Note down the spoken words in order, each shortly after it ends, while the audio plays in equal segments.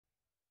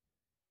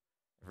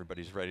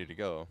everybody's ready to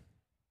go.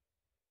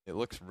 It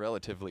looks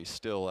relatively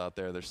still out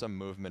there. There's some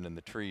movement in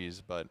the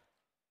trees, but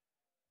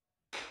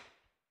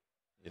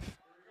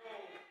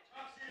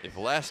if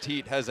Last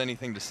Heat has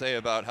anything to say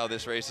about how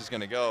this race is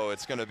going to go,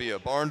 it's going to be a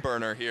barn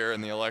burner here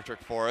in the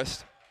Electric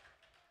Forest.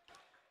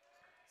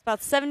 It's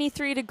about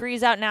 73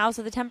 degrees out now,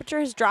 so the temperature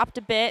has dropped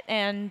a bit,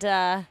 and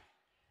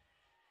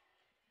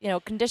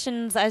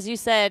conditions, as you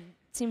said,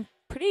 seem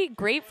pretty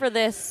great for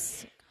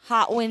this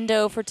hot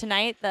window for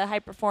tonight, the high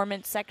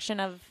performance section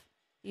of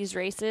these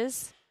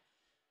races.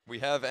 We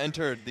have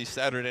entered the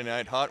Saturday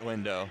night hot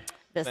window.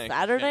 The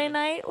Saturday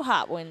night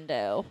hot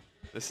window.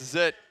 This is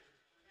it.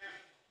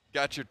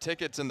 Got your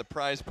tickets, and the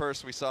prize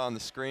purse we saw on the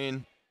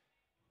screen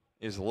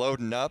is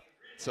loading up.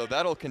 So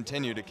that'll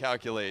continue to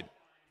calculate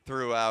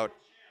throughout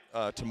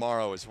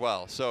tomorrow as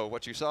well. So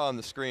what you saw on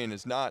the screen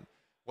is not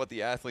what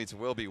the athletes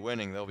will be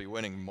winning. They'll be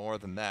winning more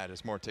than that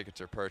as more tickets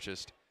are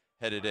purchased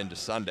headed into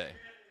Sunday.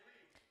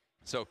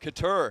 So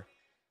Keter,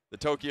 the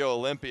Tokyo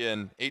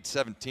Olympian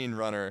 8:17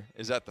 runner,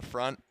 is at the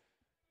front.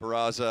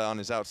 Barraza on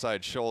his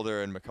outside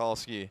shoulder and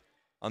Mikulski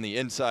on the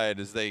inside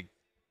as they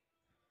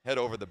head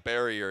over the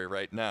barrier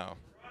right now.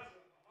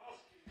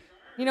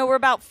 We're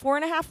about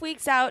 4.5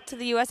 weeks out to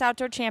the U.S.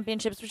 Outdoor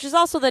Championships, which is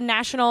also the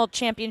national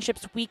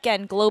championships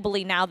weekend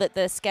globally now that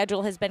the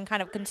schedule has been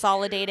kind of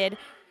consolidated.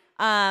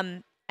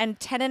 And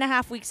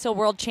 10.5 weeks till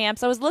World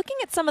Champs. I was looking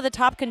at some of the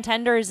top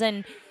contenders,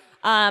 and,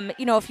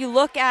 if you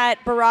look at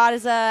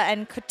Barraza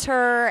and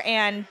Keter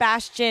and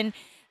Bastian,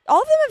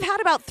 all of them have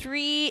had about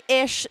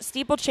 3-ish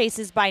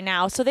steeplechases by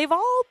now. So they've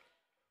all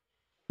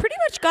pretty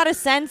much got a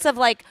sense of,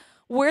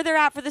 where they're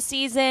at for the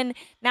season.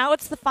 Now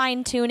it's the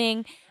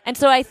fine-tuning. And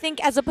so I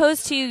think as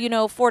opposed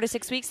to, 4 to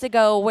 6 weeks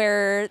ago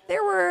where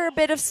there were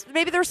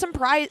maybe there were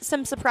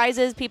some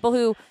surprises, people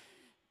who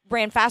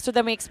ran faster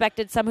than we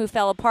expected, some who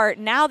fell apart.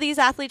 Now these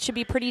athletes should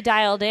be pretty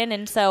dialed in.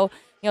 And so,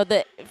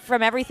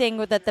 from everything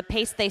with the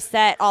pace they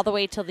set all the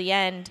way till the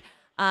end,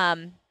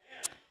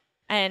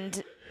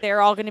 and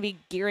they're all going to be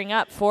gearing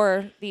up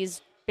for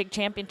these big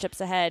championships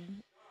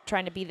ahead,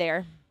 trying to be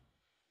there.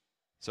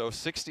 So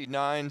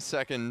 69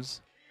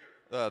 seconds.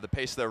 The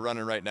pace they're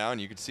running right now, and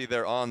you can see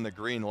they're on the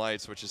green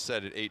lights, which is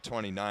set at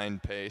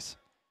 8:29 pace.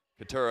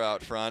 Keter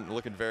out front,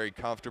 looking very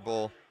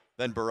comfortable.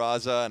 Then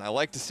Barraza, and I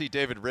like to see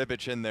David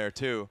Ribich in there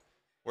too,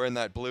 wearing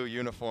that blue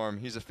uniform.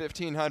 He's a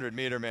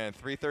 1,500-meter man,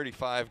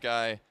 335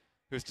 guy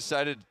who's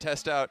decided to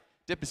test out,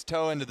 dip his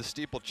toe into the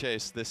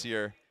steeplechase this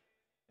year,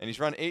 and he's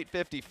run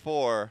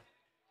 8:54.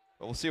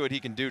 But we'll see what he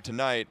can do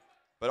tonight.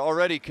 But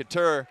already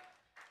Keter,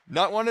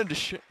 not one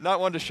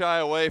to shy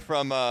away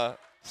from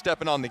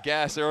stepping on the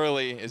gas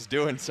early, is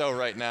doing so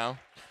right now.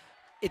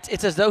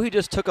 It's as though he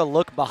just took a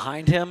look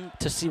behind him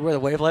to see where the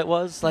wave light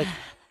was. Like,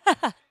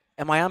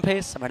 am I on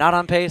pace? Am I not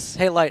on pace?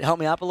 Hey, light, help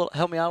me out a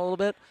little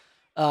bit.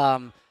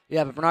 But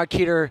Bernard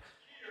Keter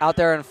out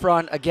there in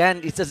front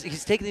again.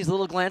 He's taking these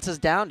little glances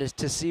down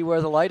to see where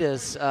the light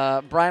is.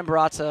 Brian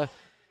Barraza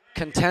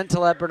content to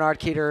let Bernard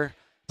Keter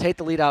take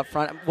the lead out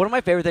front. One of my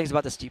favorite things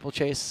about the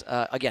steeplechase,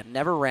 again,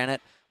 never ran it,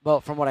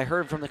 but from what I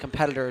heard from the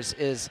competitors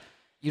is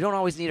you don't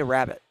always need a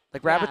rabbit.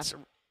 Like rabbits,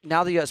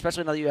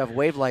 especially now that you have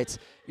wave lights,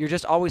 you're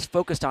just always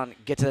focused on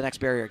get to the next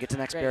barrier, get to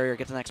the next barrier,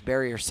 get to the next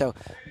barrier. So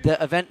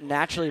the event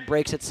naturally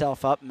breaks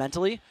itself up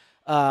mentally.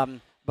 But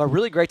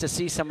really great to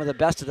see some of the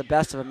best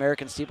of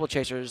American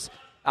steeplechasers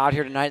out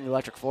here tonight in the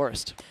Electric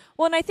Forest.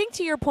 Well, and I think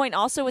to your point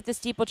also with the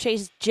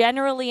steeplechase,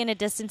 generally in a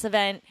distance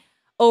event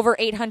over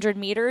 800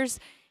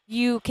 meters,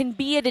 you can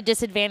be at a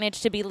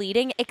disadvantage to be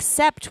leading,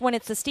 except when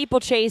it's a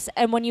steeplechase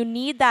and when you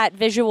need that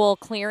visual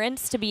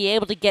clearance to be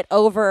able to get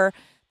over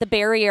the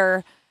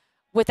barrier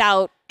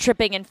without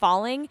tripping and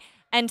falling.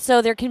 And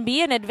so there can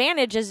be an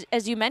advantage,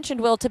 as you mentioned,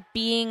 Will, to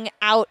being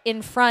out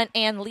in front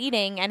and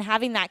leading and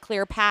having that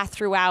clear path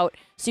throughout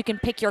so you can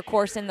pick your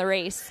course in the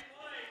race.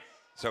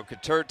 So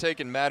Keter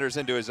taking matters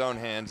into his own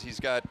hands. He's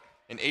got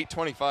an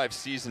 8:25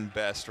 season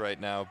best right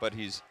now, but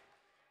he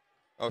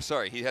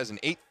has an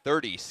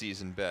 8:30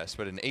 season best,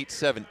 but an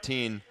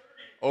 8:17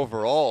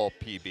 overall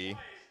PB.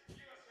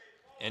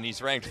 And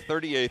he's ranked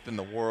 38th in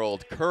the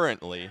world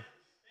currently.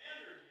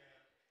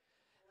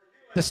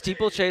 The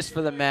steeplechase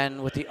for the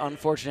men, with the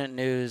unfortunate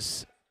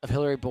news of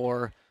Hillary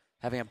Bohr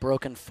having a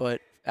broken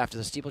foot after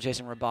the steeplechase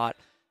in Rabat,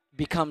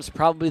 becomes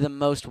probably the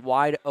most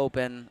wide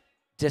open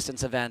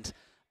distance event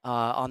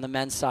on the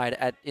men's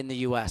side in the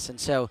U.S. And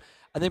so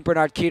I think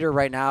Bernard Keter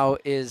right now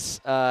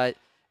is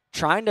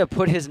trying to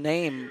put his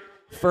name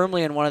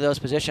firmly in one of those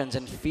positions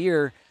and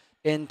fear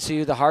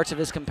into the hearts of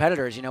his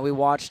competitors. We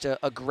watched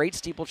a great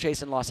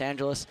steeplechase in Los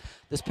Angeles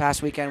this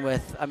past weekend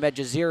with Ahmed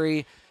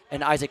Jaziri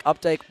and Isaac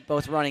Updike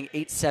both running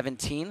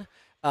 8:17.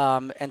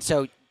 And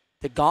so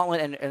the gauntlet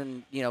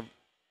and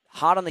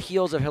hot on the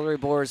heels of Hillary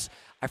Bohr's,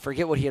 I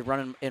forget what he had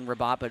run in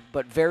Rabat,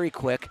 but very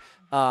quick.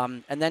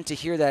 And then to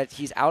hear that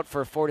he's out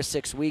for 4 to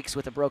 6 weeks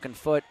with a broken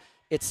foot,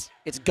 it's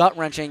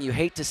gut-wrenching. You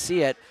hate to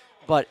see it,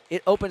 but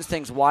it opens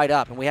things wide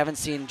up. And we haven't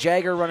seen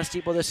Jagger run a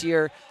steeple this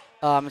year.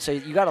 So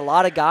you got a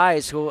lot of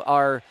guys who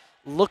are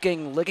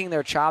licking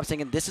their chops,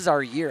 thinking this is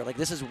our year. Like,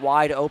 this is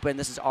wide open.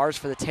 This is ours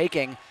for the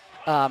taking.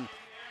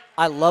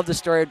 I love the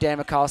story of Dan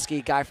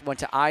Mikulski, guy who went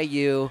to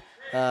IU,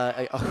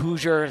 a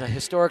Hoosier, a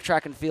historic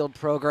track and field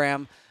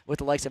program with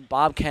the likes of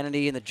Bob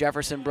Kennedy and the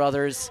Jefferson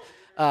brothers,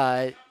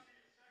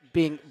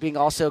 being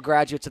also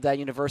graduates of that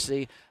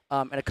university.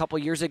 And a couple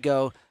years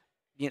ago,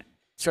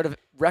 sort of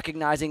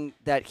recognizing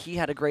that he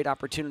had a great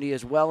opportunity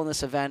as well in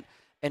this event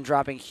and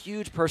dropping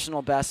huge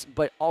personal bests,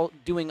 but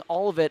doing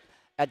all of it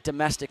at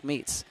domestic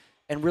meets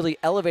and really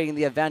elevating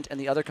the event and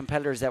the other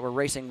competitors that were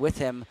racing with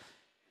him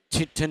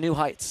to new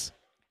heights.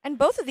 And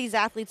both of these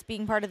athletes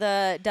being part of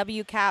the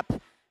WCAP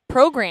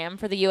program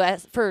for the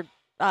U.S. for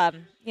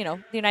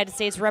the United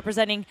States,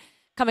 representing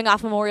coming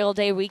off Memorial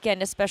Day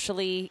weekend,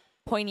 especially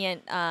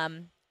poignant.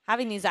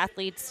 Having these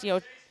athletes,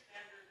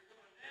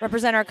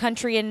 represent our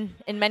country in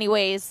many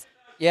ways.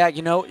 Yeah,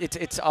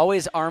 it's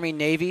always Army,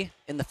 Navy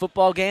in the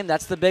football game.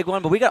 That's the big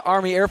one. But we got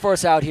Army, Air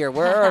Force out here.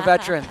 Where are our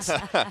veterans?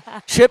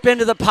 Chip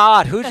into the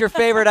pot. Who's your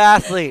favorite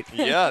athlete?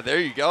 Yeah, there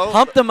you go.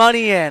 Pump the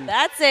money in.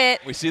 That's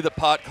it. We see the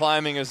pot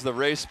climbing as the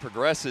race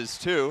progresses,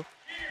 too.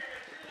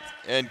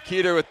 And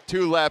Keter with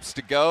 2 laps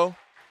to go.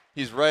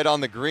 He's right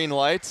on the green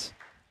lights.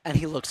 And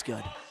he looks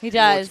good. He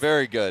does. He looks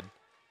very good.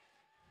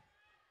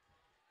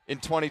 In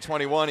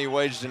 2021, he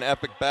waged an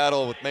epic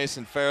battle with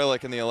Mason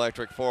Fairlick in the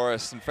Electric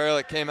Forest, and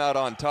Fairlick came out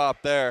on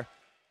top there.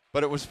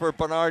 But it was for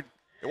Bernard.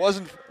 It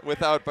wasn't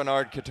without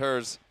Bernard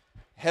Keter's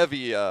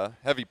heavy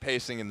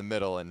pacing in the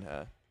middle and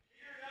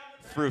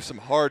threw some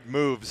hard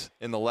moves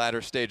in the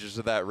latter stages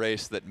of that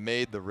race that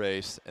made the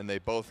race, and they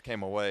both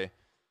came away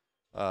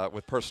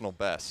with personal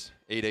bests,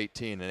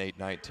 8:18 and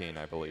 8:19,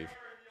 I believe.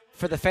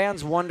 For the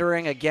fans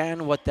wondering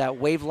again what that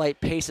wave light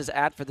pace is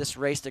at for this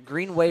race, the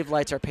green wave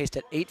lights are paced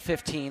at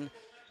 8:15.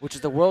 Which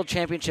is the World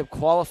Championship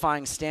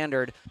qualifying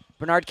standard.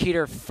 Bernard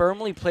Keter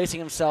firmly placing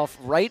himself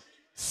right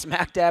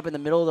smack dab in the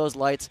middle of those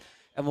lights.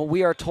 And what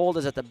we are told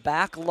is that the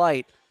back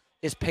light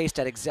is paced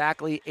at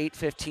exactly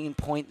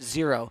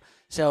 8:15.0.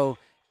 So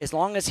as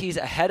long as he's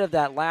ahead of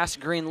that last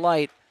green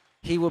light,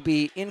 he will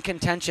be in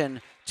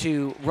contention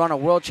to run a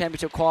World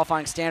Championship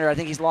qualifying standard. I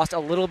think he's lost a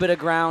little bit of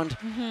ground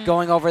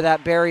going over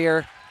that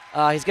barrier.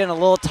 He's getting a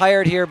little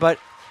tired here, but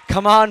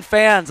come on,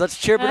 fans. Let's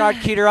cheer Bernard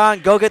Keter on.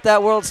 Go get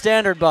that world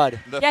standard, bud.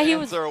 The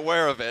fans are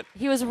aware of it.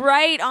 He was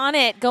right on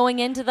it going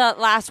into the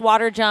last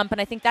water jump, and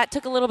I think that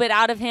took a little bit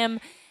out of him.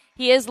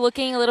 He is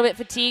looking a little bit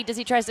fatigued as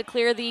he tries to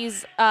clear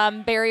these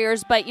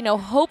barriers, but,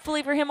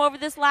 hopefully for him over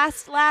this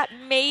last lap,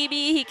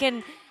 maybe he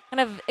can kind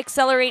of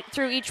accelerate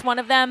through each one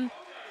of them.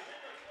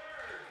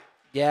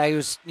 Yeah, he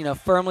was,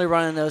 firmly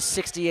running those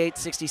 68,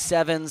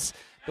 67s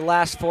the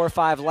last 4 or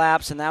 5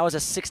 laps, and that was a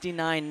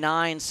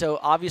 69.9. So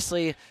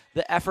obviously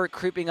the effort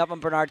creeping up on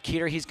Bernard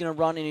Keter. He's going to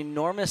run an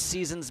enormous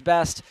season's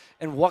best.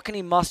 And what can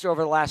he muster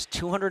over the last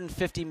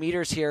 250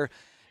 meters here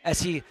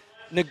as he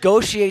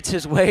negotiates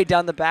his way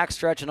down the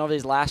backstretch and over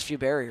these last few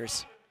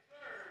barriers?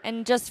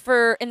 And just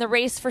in the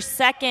race for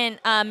second,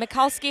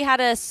 Mikulski had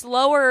a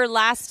slower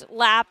last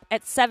lap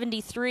at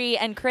 73,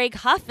 and Craig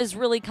Huff is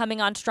really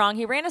coming on strong.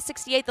 He ran a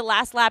 68 the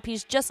last lap.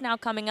 He's just now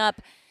coming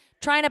up,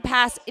 trying to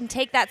pass and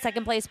take that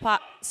second place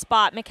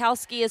spot.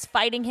 Mikulski is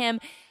fighting him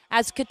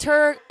as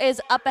Keter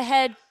is up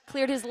ahead,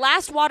 cleared his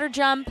last water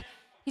jump.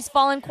 He's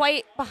fallen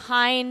quite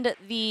behind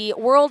the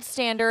world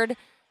standard,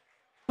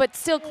 but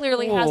still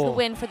clearly has the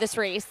win for this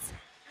race.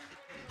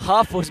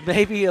 Huff was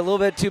maybe a little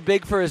bit too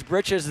big for his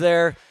britches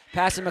there,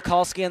 passing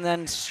Mikulski and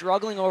then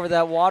struggling over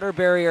that water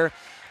barrier.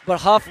 But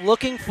Huff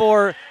looking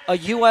for a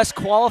U.S.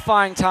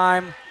 qualifying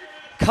time.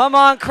 Come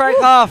on, Craig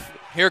Huff.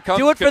 Here comes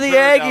Do it for the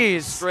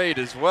Aggies. Straight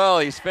as well.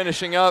 He's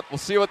finishing up. We'll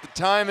see what the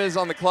time is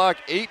on the clock.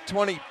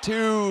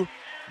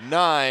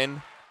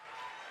 8:22.9.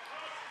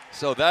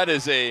 So that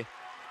is a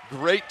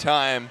great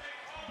time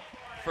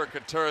for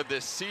Keter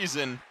this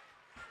season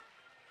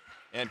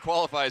and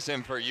qualifies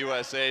him for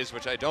USA's,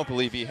 which I don't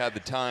believe he had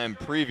the time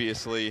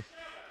previously.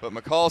 But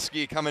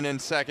Mikulski coming in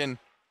second,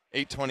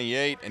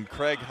 8:28, and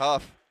Craig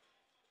Huff.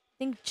 I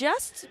think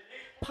just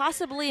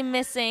possibly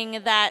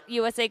missing that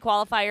USA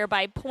qualifier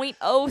by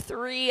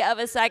 0.03 of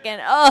a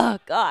second. Oh,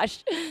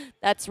 gosh,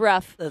 that's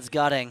rough. That's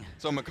gutting.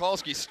 So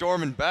Mikulski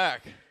storming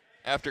back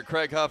after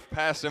Craig Huff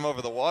passed him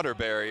over the water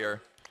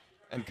barrier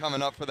and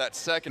coming up for that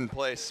second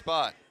place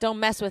spot. Don't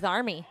mess with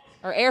Army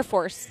or Air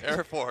Force.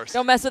 Air Force.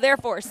 Don't mess with Air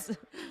Force.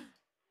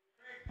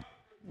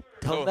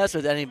 Don't mess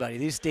with anybody.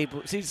 These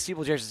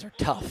steeplechases are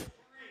tough.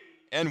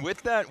 And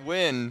with that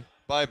win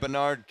by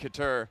Bernard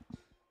Keter,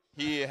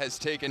 he has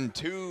taken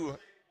 2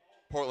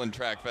 Portland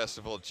Track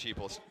Festival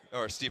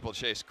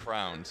steeplechase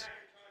crowns.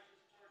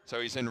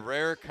 So he's in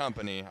rare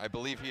company. I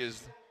believe he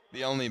is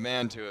the only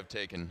man to have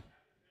taken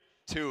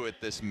 2 at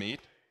this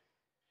meet.